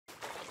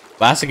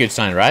That's a good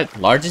sign, right?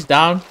 Large is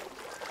down.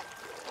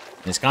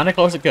 It's kind of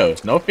close it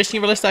goes. No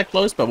fishing release that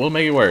close, but we'll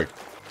make it work.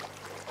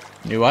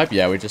 New wipe?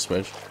 Yeah, we just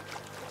switched.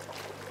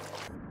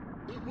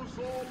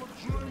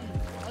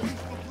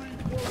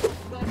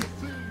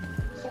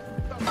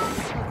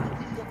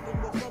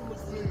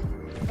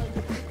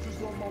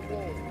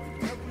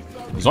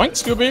 Zoink,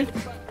 Scooby!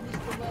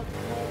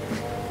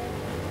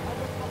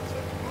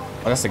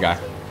 Oh, that's the guy.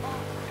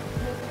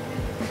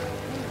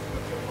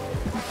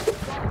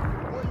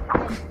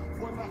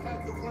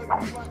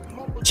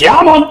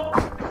 Come on!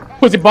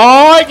 Pussy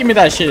boy! Give me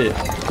that shit!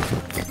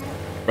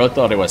 Bro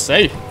thought it was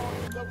safe.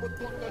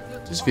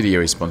 This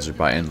video is sponsored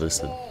by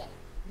Enlisted.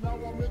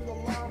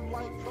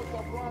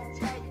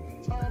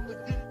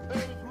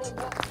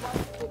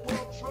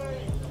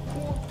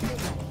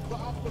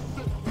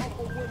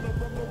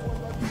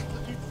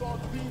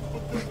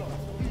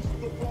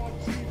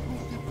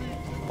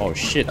 Oh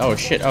shit, oh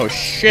shit, oh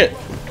shit!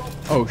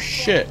 Oh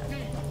shit!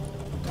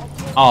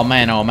 Oh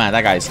man,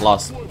 that guy's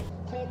lost.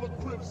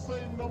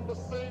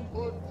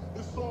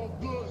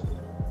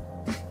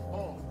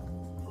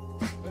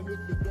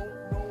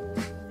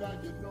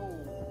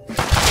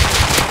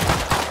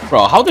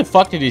 Bro, how the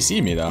fuck did he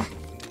see me though?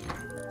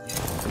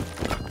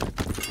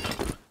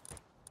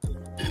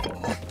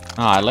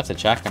 Oh, I left the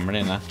check. I'm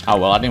ready now. Oh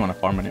well, I didn't want to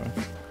farm anyway.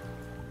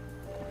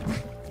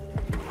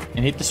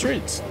 And hit the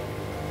streets.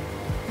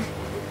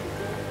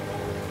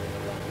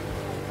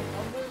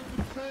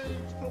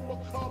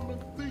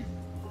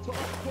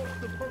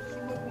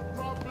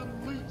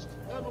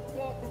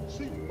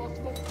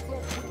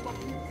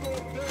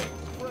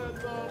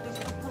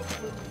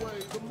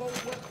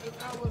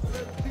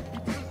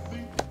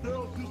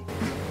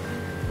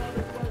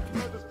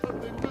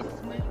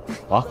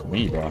 Fuck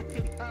me, bro.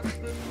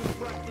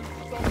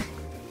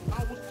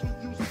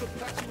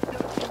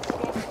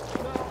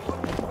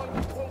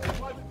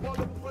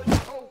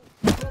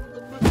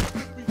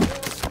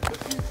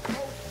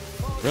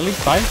 Really?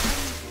 Fight?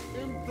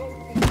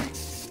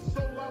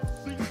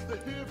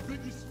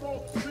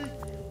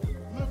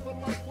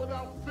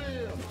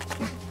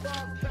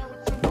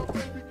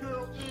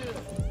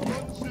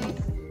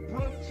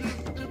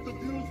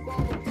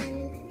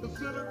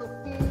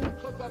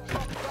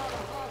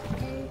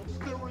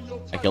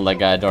 I killed that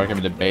guy, dark him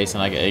in the base,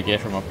 and I get AK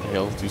from up the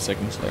hill 2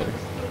 seconds later.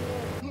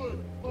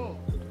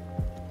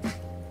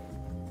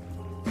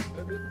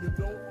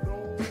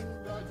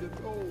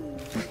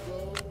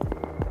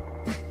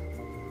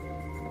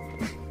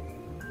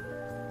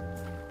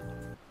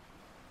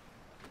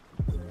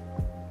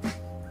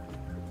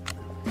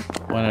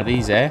 One of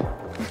these, eh?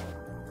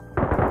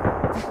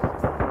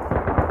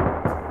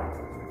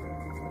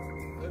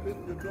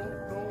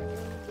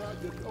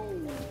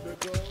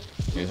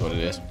 Here's what it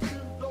is.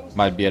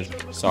 Might be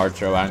a Sarge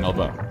throw angle,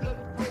 but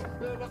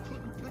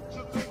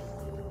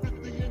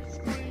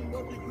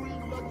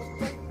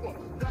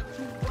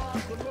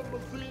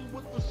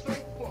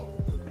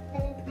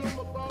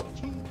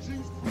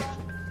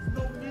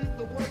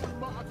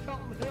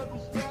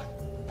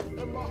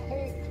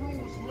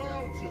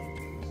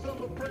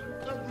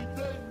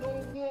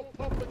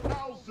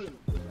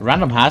a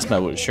random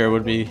hazmat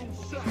would be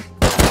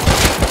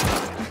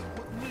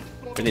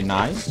pretty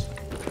nice.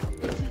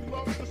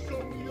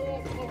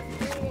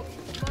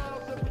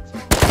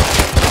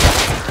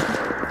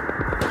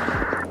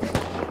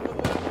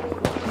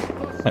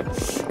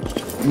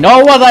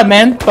 Know what I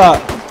meant,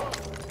 but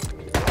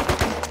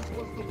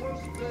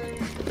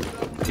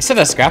is it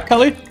a scrap,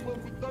 Kelly?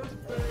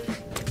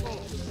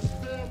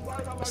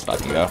 Let's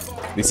fucking go.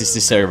 This is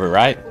the server,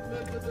 right?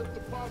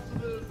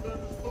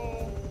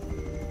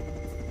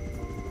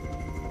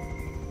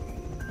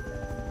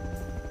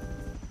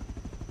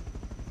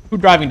 Who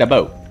driving the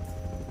boat?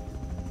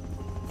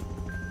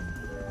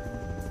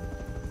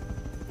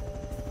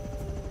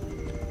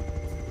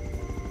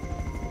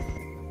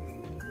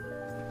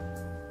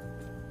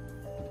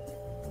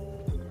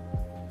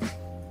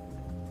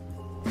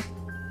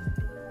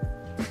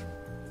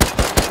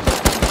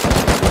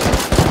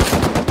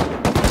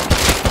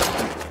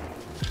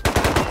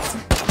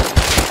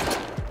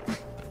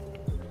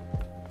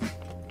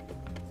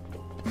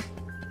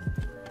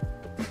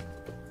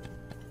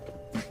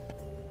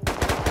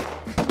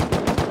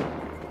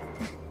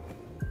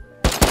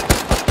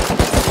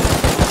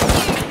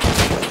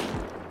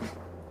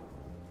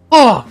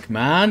 Fuck,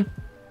 man!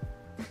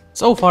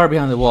 So far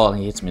behind the wall,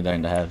 he hits me there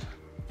in the head.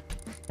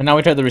 And now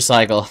we try to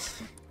recycle.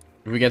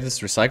 If we get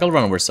this recycle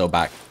run, we're so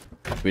back.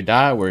 If we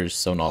die, we're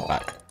so not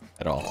back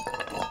at all.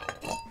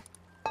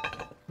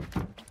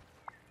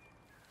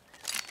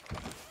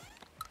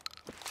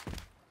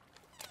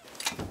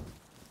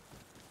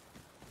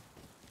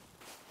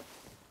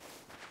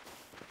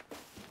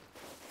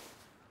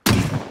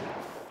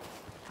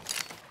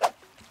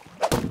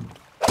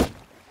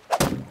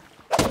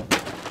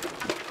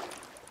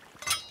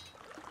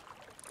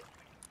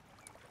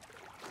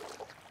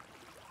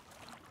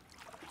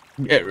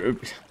 Yeah.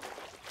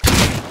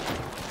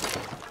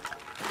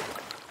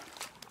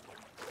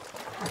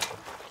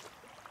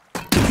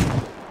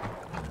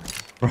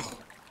 Bro.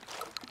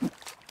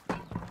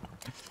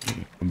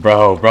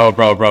 Bro.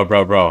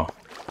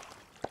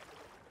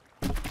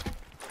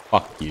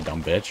 Fuck you,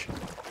 dumb bitch.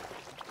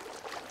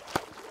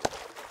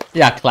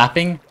 Yeah,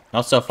 clapping.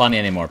 Not so funny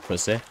anymore,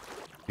 pussy.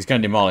 He's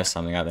gonna demolish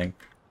something, I think.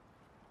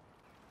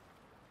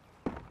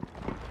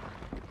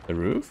 The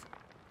roof?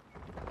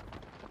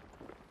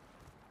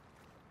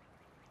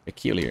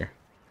 Peculiar.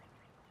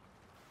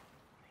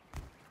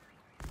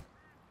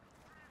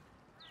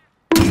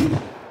 He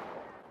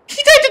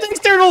died to the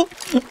external!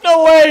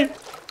 No way!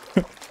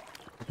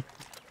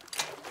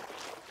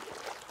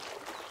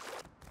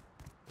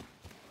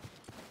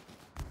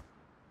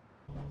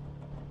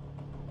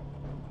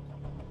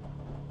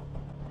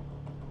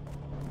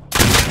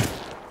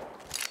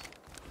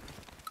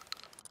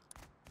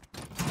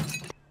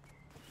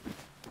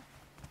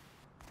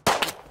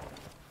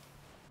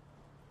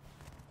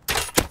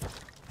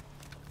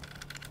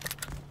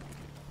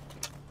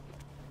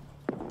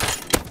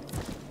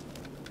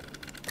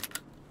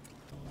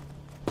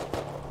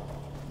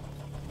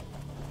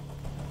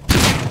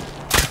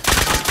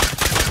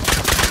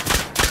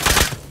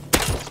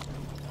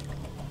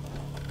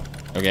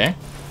 Okay.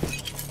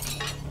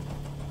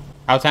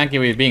 How tanky are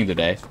we being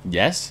today?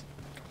 Yes?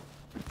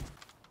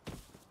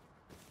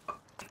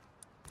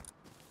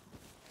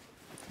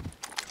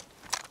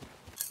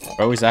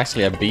 Bro, he's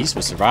actually a beast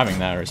with surviving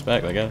that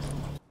respect, I guess.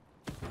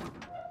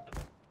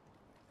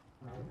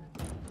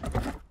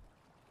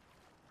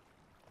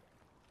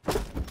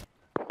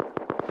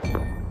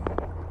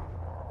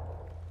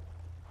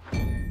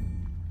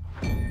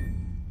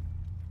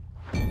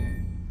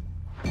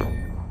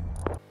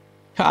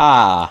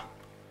 Ha!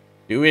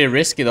 Do we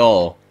risk it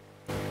all?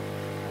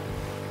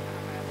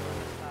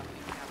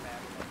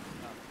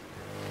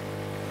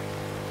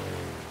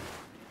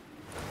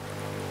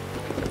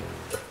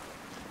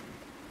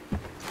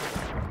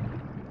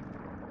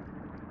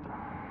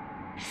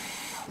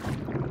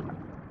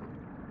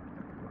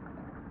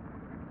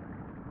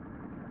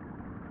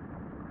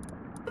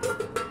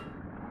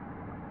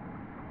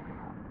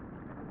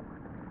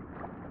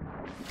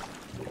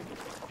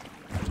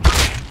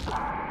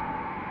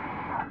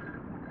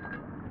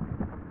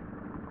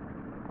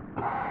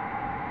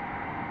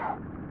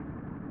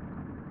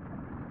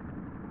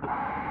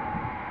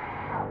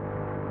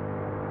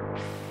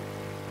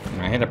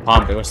 I hit a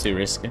pump, it was too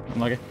risky. I'm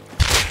like,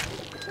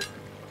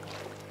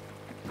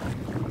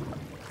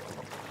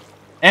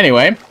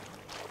 anyway.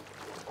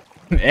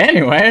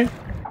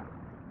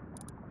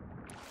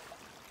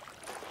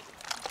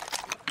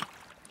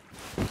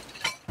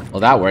 Well,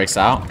 that works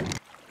out.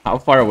 How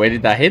far away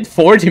did that hit?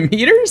 40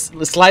 meters?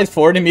 Slide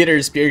 40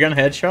 meters spear gun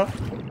headshot?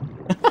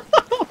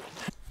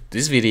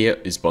 This video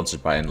is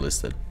sponsored by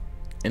Enlisted.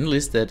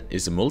 Enlisted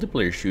is a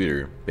multiplayer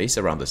shooter based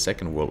around the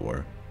Second World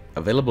War.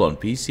 Available on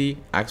PC,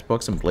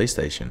 Xbox and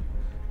PlayStation.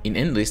 In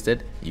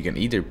Enlisted, you can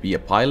either be a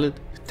pilot,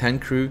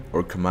 tank crew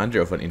or commander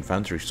of an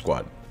infantry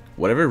squad.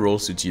 Whatever role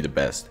suits you the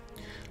best.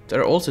 There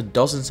are also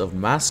dozens of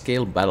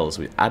mass-scale battles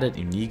with added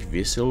unique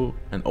visual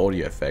and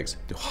audio effects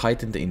to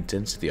heighten the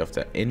intensity of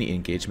any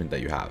engagement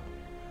that you have.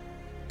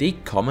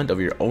 Take command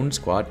of your own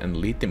squad and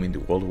lead them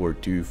into World War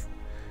II.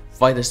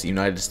 Fight as the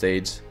United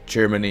States,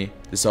 Germany,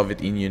 the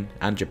Soviet Union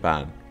and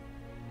Japan.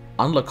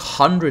 Unlock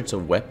hundreds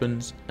of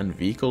weapons and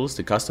vehicles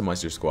to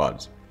customize your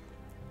squads.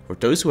 For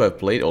those who have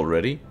played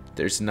already,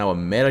 there is now a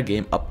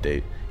metagame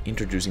update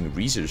introducing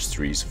research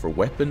trees for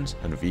weapons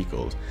and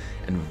vehicles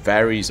and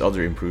various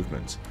other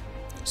improvements.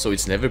 So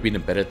it's never been a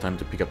better time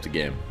to pick up the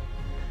game.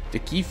 The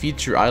key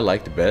feature I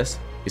like the best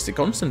is the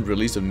constant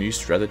release of new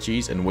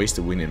strategies and ways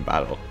to win in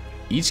battle.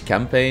 Each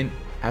campaign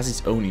has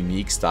its own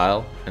unique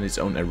style and its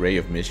own array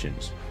of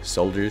missions,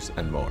 soldiers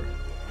and more.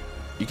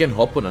 You can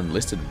hop on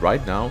Enlisted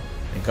right now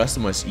and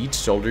customize each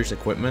soldier's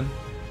equipment,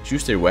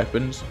 choose their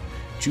weapons,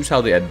 choose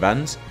how they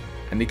advance,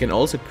 and you can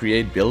also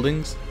create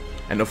buildings.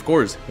 And of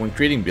course, when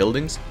creating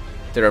buildings,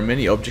 there are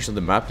many objects on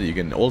the map that you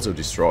can also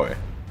destroy.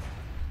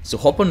 So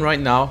hop on right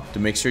now to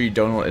make sure you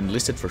download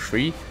Enlisted for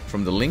free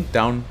from the link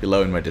down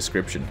below in my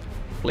description.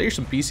 Players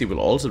on PC will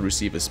also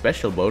receive a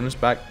special bonus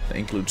pack that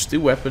includes 2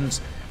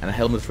 weapons and a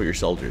helmet for your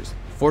soldiers,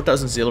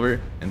 4,000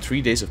 silver and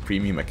 3 days of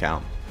premium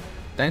account.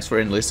 Thanks for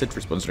Enlisted for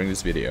sponsoring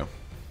this video.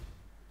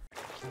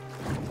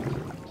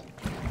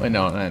 Wait,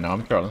 no,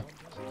 I'm trolling.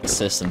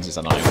 Assistance is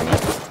annoying me.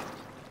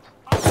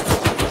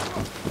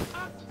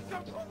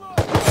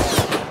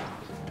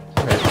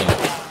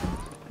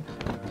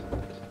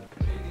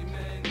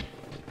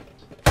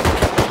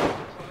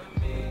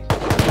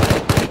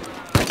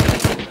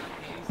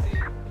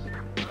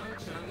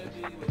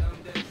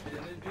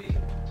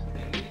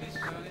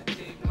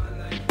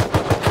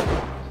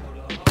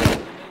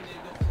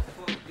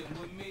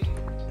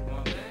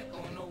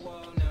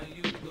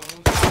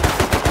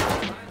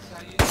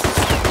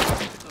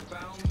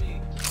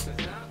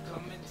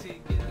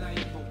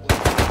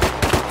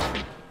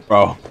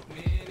 Bro.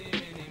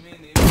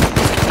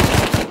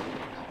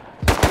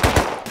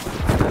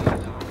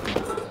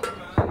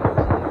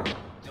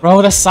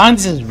 Bro, the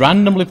scientist is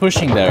randomly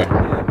pushing there.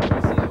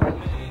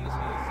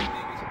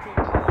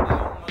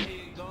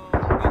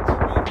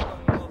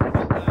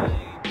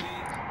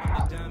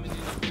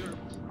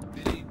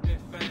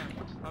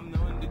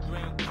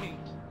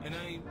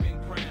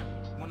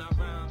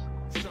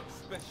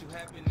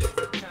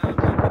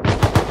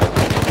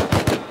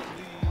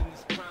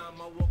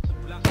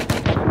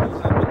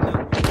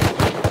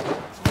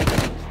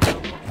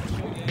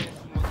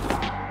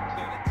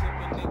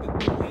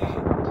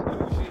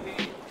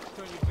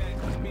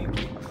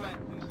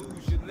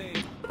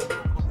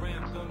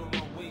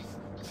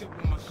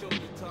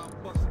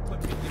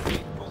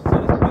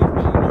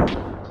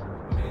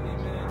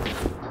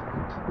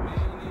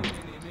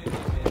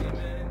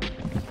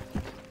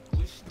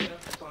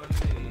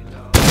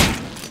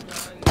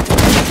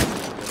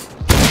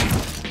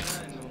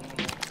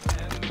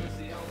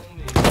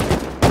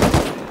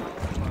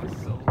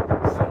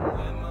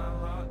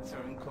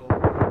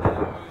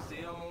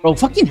 Bro,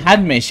 fucking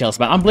handmade shells,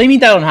 man. I'm blaming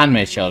that on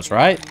handmade shells,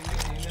 right?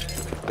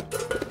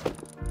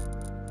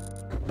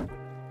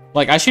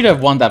 Like, I should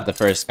have one-tapped the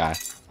first guy.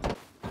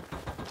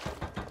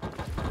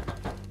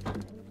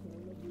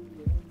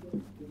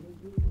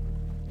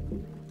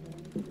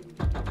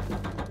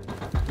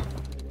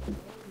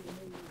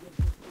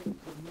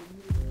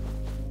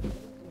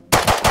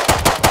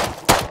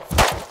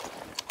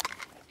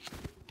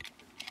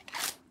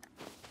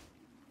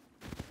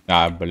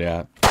 Ah,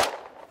 блядь.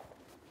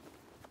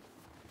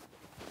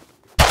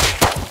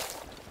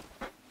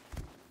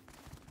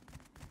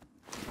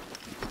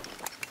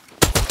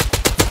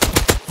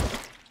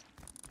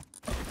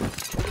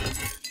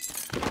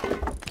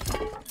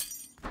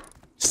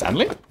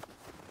 Stanley?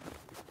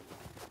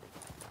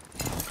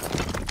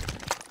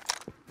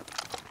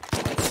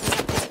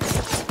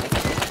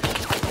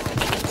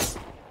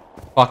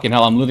 Fucking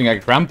hell, I'm looting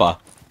like grandpa.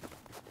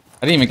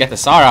 I didn't even get the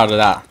SAR out of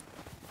that.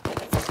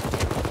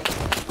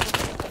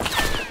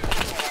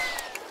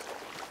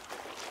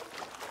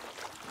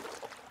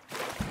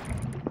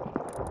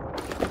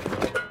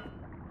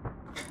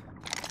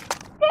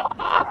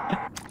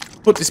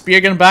 Put the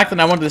spear gun back, then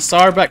I wanted the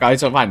SAR back. Alright,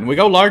 so fine. We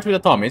go large with the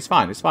Tommy. It's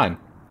fine, it's fine.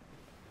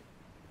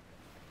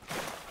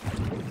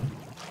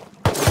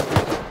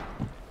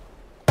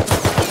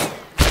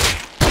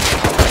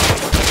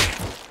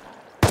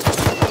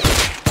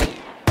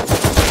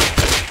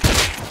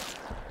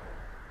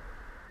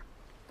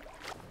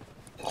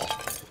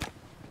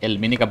 El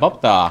mini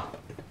kabopta.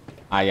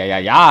 Ay, ay,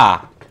 ay, ay.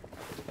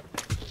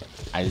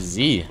 I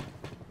see.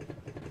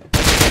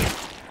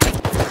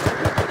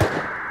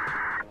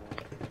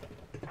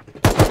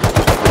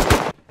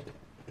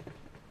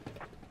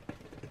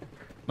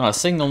 Not a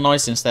single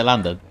noise since they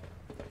landed.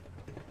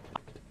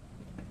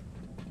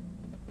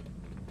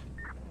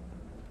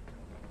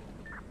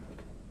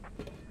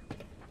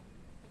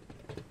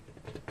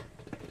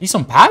 He's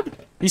on pad?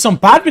 He's on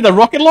pad with a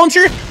rocket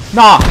launcher?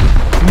 Nah.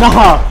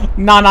 Nah.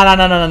 Nah, nah, nah,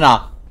 nah, nah,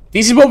 nah.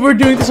 This is what we're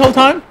doing this whole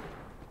time?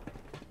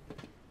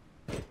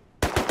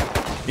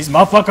 This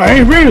motherfucker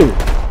ain't real.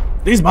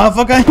 This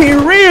motherfucker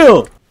ain't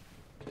real.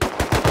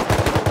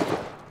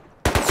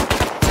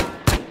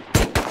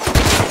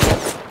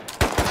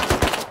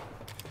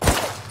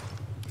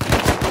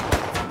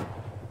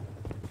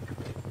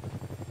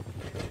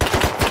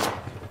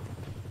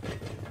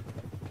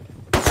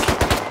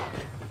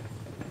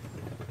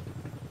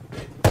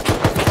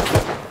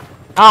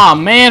 Ah,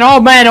 man,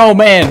 oh man, oh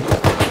man.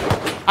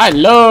 I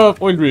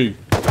love oil rig.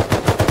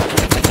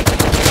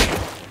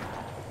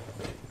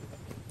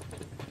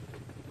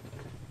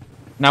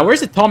 Now, where's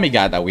the Tommy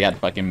guy that we had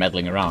fucking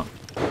meddling around?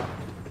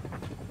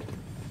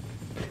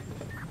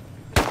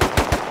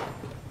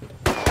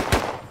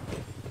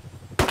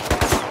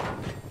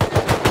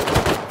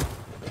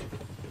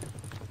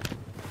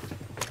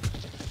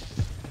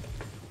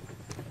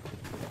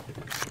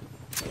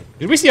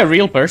 Did we see a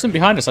real person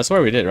behind us? I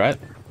swear we did, right?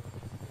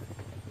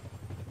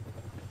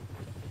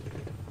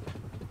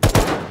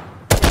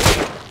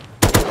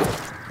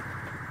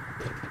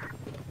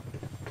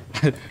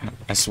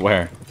 I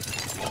swear.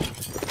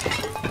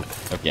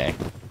 Okay.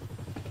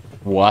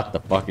 What the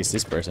fuck is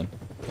this person?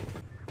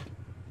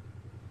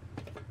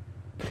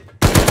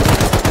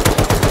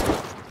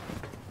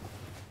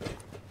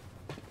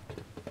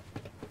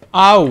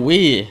 Ah,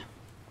 we.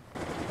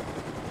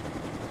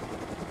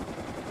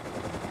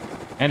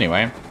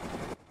 Anyway.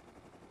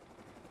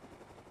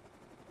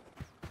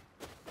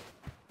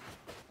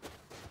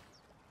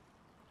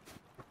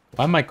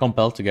 Why am I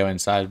compelled to go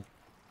inside?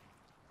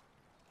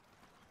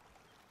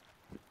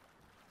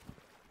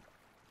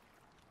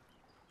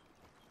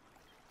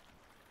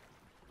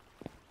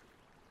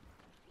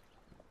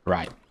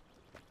 Right.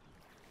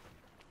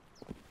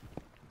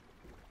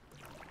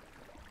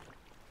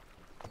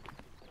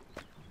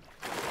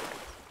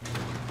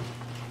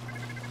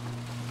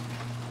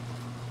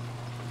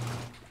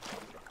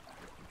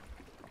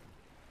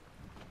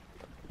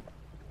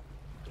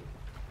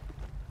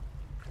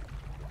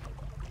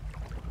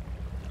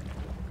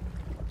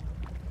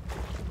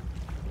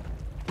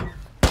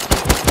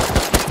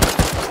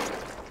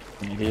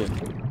 Here.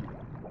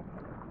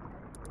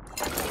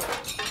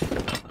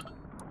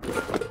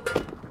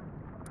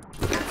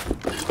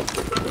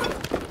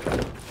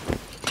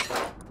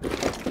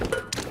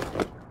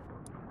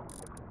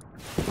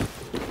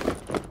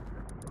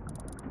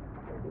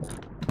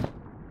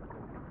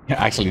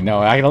 Actually, no,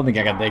 I don't think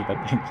I can take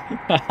that thing.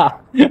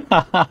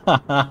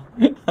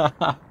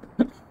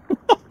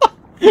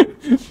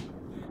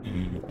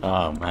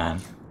 Oh, man.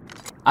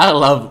 I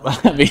love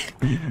having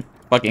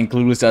fucking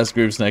clueless ass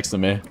groups next to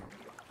me.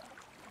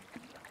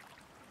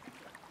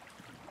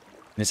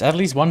 There's at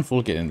least one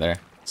full kit in there.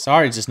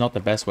 Sorry, it's just not the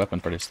best weapon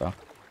for this stuff.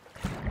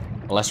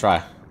 Well, let's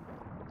try.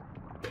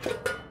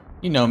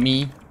 You know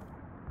me.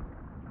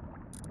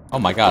 Oh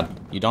my god,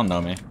 you don't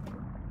know me.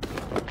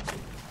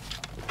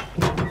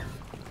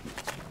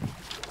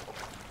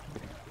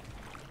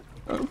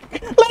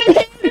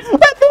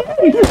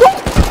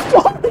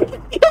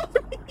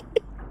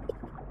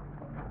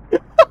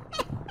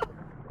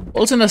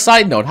 Also, on a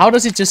side note, how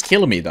does it just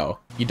kill me though?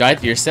 You died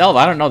to yourself?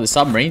 I don't know. The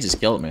submarine just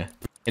killed me.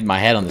 Hit my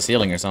head on the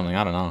ceiling or something.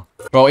 I don't know.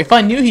 Bro, if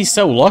I knew he's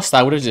so lost,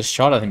 I would have just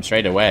shot at him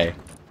straight away.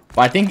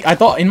 But I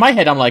thought in my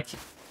head, I'm like,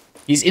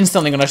 he's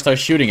instantly gonna start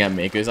shooting at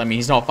me. Because, I mean,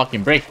 he's not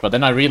fucking bricked. But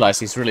then I realized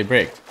he's really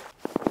bricked.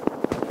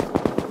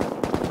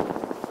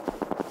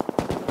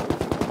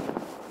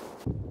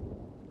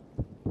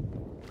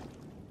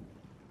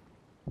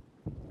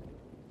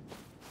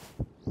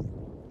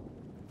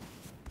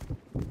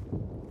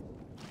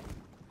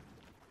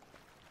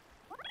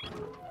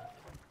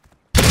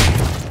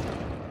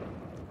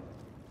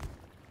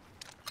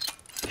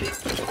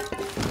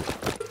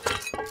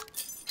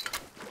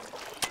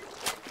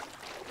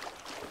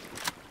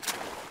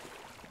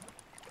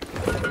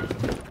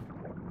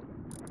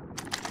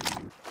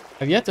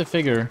 I've yet to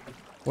figure,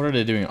 what are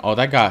they doing? Oh,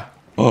 that guy.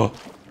 Oh.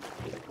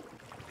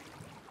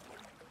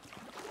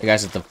 The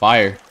guy's at the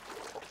fire.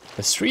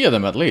 There's 3 of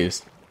them at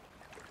least.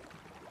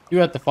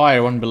 2 at the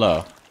fire, 1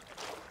 below.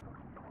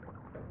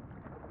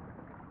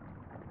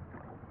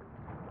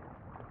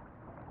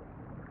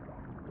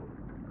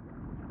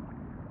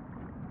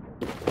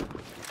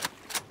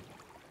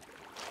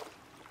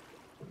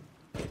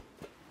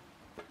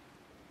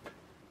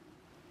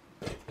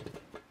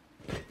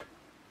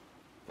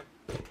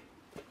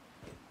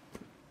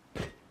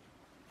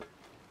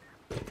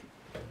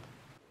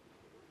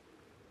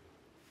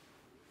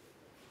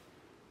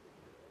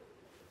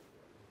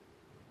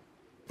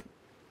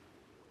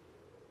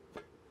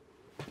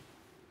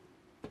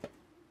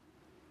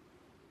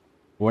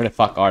 Where the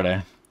fuck are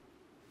they?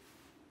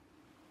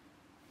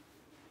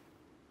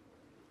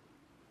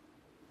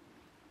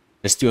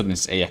 There's 2 of them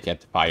AFK at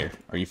the fire.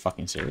 Are you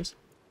fucking serious?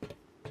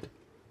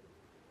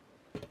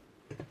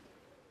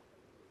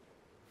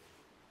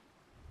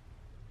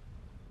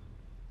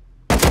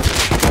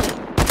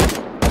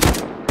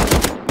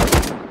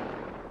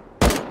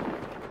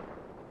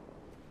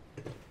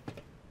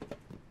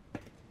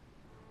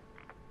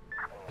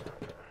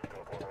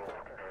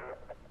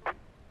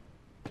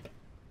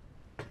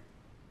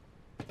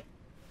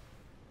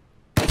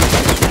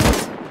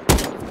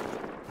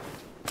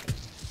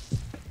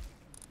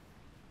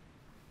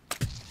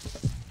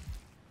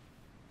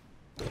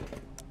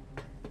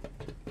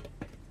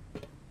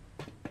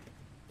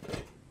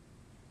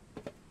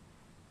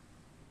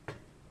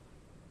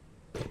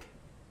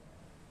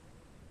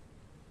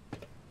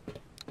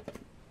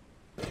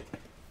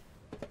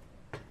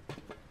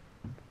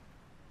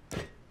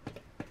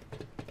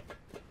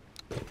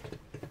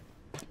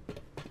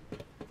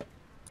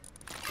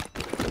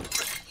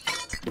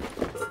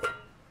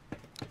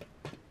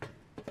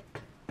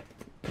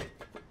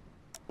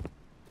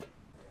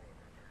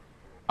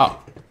 Oh,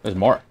 there's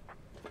more.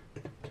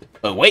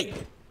 But wait,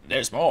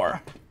 there's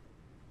more.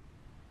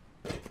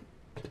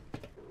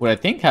 What I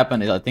think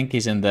happened is I think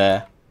he's in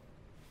the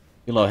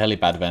below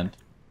helipad vent.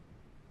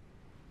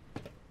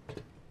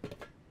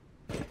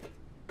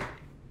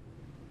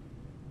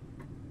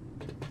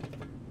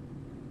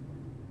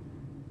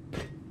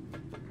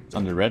 It's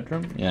on the red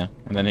room? Yeah.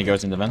 And then he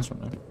goes in the vents from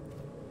there.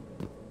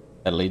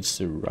 That leads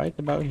to right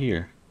about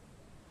here.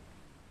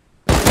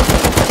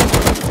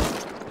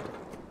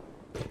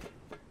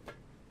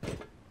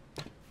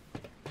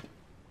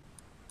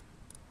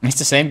 It's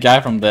the same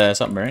guy from the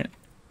submarine.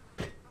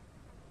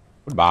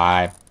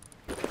 Goodbye.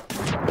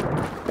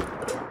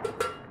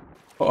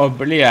 Oh,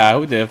 Bria,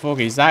 who the fuck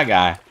is that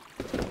guy?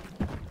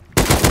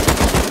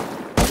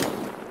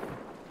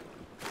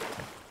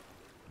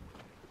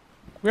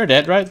 We're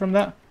dead, right, from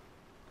that?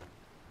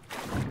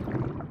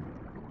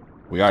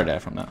 We are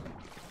dead from that.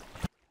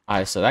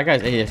 Alright, so that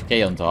guy's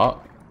AFK on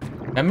top.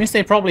 That means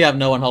they probably have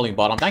no one holding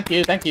bottom. Thank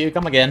you,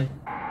 come again.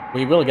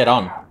 We will get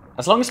on.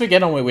 As long as we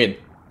get on, we win.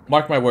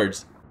 Mark my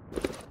words.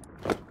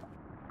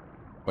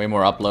 Way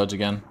more uploads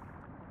again.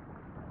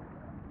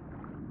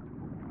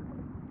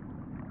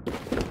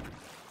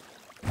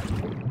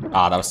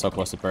 Ah, that was so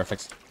close to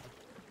perfect.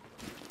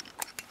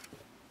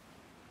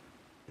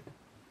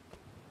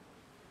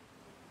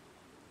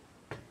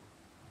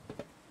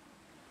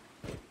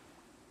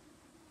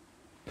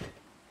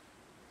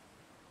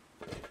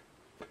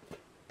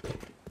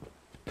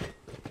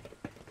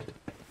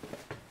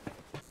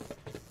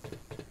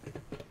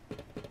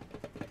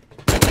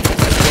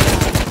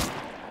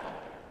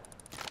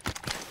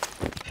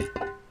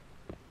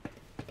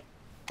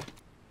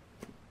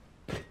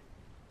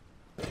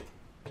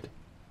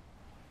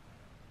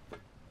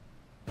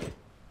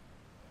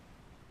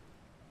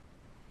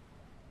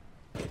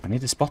 I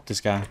need to spot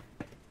this guy.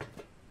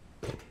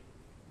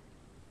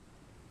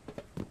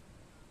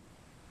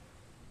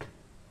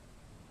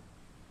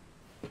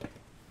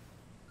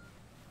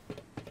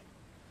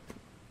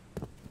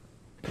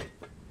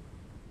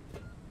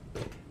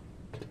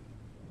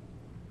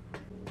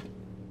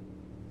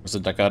 Was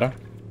it Dakota?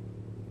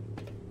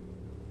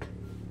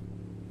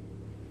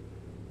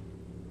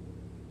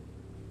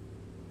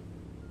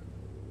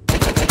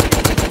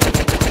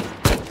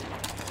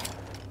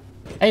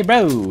 Hey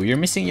bro, you're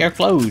missing your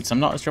clothes. I'm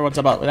not sure what's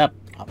about with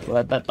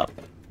that.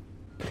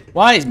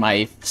 Why is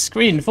my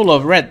screen full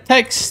of red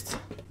text?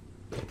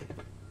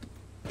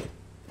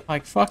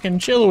 Like, fucking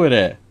chill with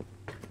it.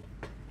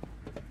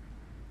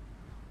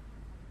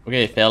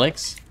 Okay,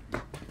 Felix.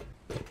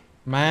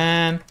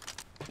 Man.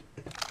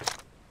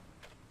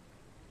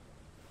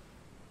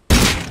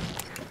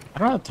 I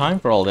don't have time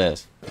for all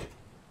this.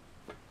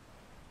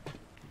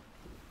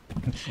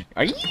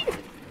 Are you?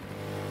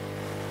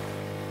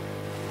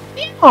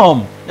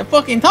 Damn! The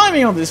fucking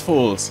timing of these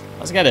fools.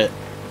 Let's get it.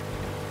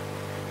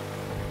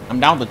 I'm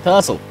down to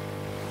tussle.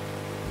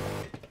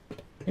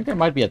 I think there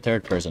might be a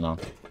third person on.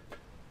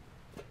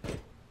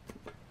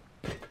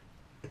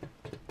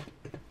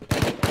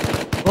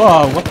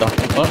 Whoa, what the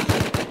fuck?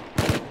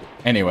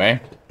 Anyway.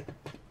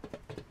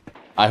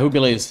 Who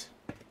believes?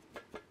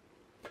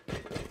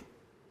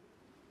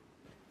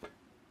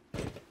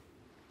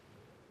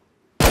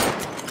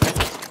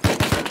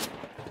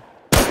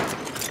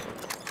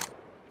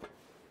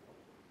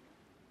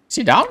 Is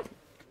he down?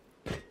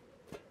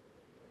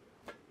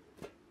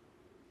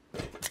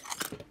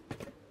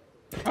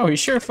 Oh, he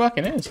sure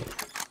fucking is.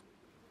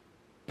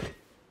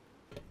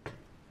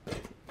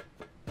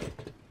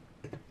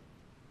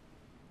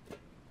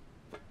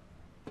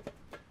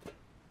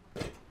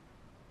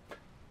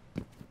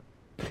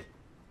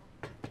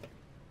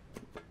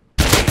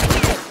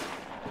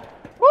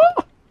 Woo!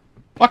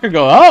 Fucker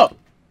go up.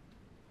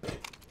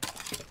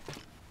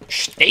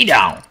 Stay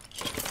down.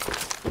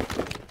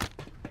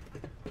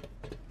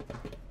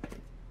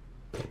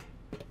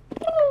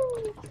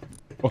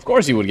 Of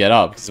course he would get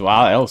up, because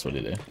how else would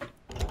he do?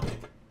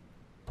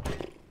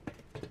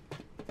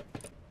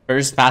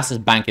 First pass is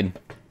banking.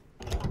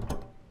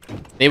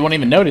 They won't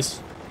even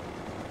notice.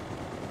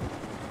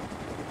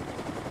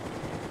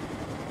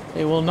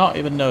 They will not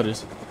even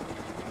notice.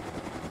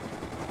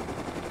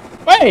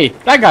 Wait,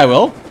 that guy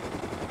will.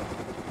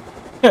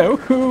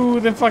 Who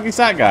the fuck is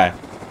that guy?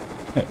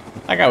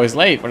 That guy was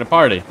late for the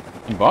party.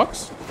 In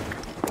box?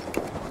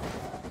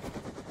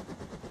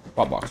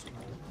 What box?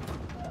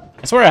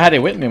 I swear I had it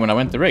with me when I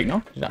went to rig,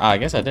 no? I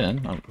guess I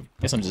didn't. I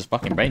guess I'm just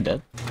fucking brain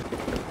dead.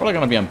 Probably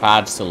gonna be on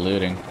pad still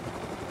looting.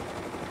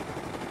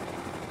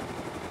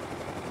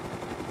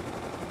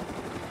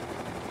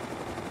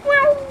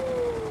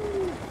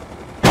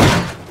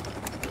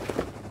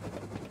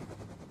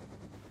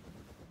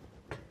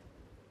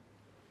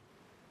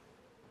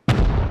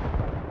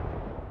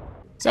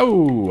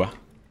 So,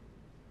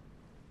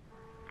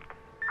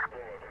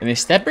 any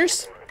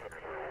steppers?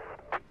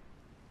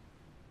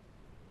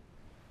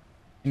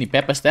 Any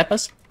pepper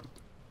steppers?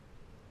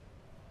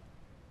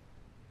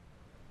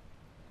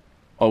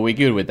 Oh, we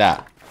good with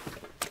that.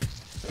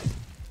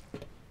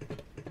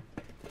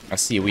 I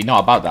see, we know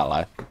about that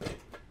life.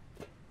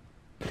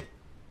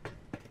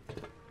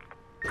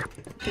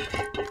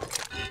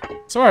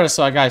 So I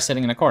saw a guy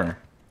sitting in a corner.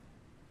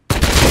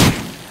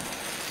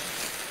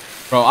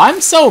 Bro,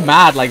 I'm so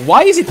mad. Like,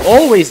 why is it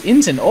always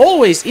instant?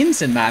 Always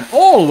instant, man.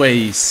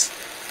 Always.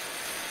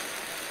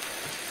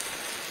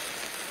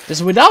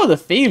 Just without a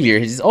failure,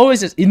 he's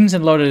always just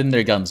instant loaded in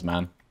their guns,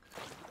 man.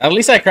 At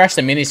least I crashed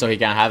the mini so he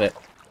can't have it.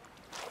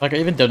 Like, I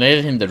even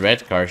donated him the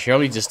red car.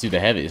 Surely just do the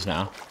heavies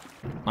now.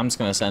 I'm just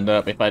gonna send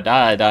up. If I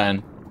die, I die.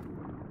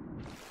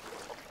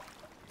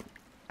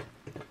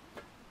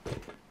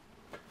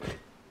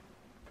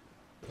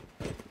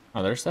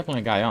 Oh, there's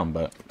definitely a guy on,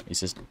 but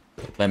he's just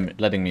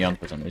letting me on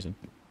for some reason.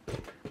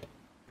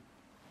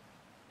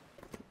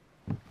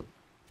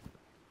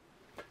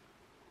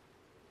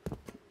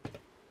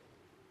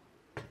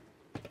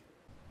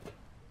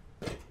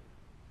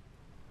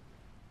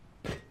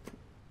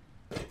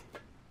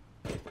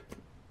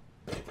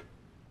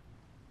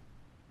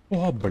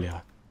 Oh,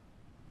 brilliant.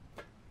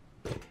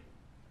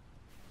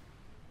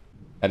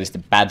 That is the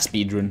bad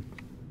speedrun.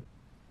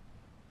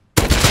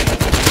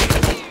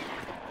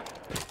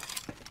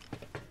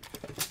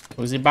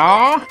 Who's it,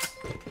 bar?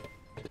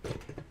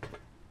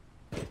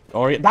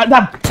 Or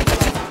that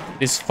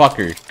this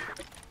fucker.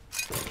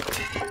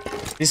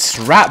 This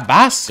rat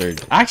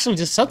bastard. Actually,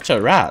 just such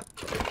a rat.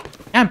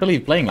 Can't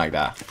believe playing like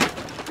that.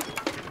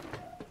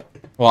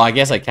 Well, I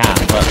guess I can,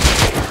 but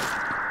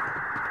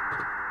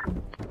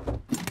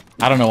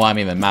I don't know why I'm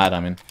even mad. I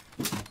mean,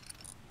 I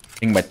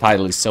think my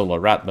title is solo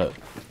rat, but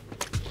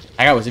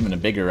that guy was even a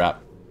bigger rat.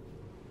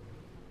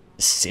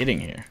 Just sitting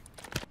here.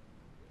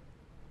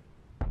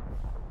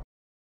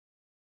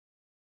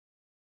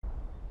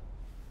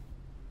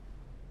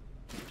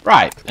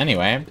 Right,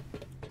 anyway.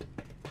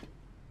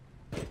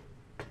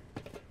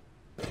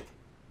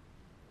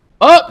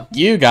 Oh,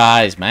 you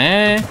guys,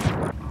 man.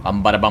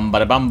 Bum bada bum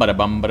bada bum bada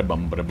bum bada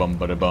bum bada bum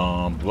bada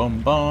bum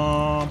bum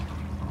bum.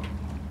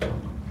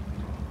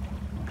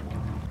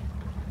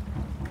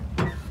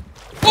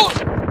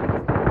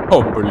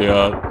 Oh,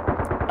 brilliant.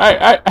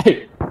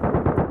 Hey.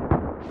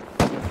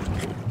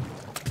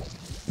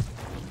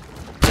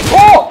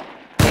 Oh!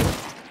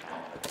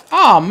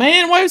 Oh,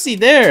 man, why was he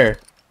there?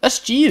 That's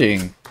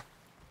cheating.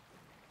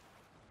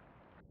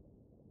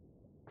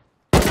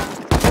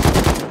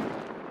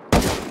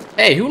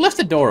 Hey, who left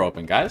the door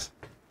open, guys?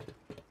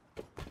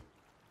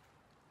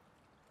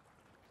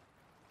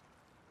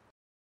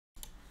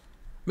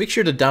 Make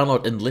sure to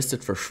download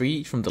Enlisted for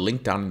free from the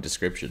link down in the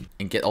description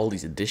and get all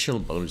these additional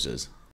bonuses.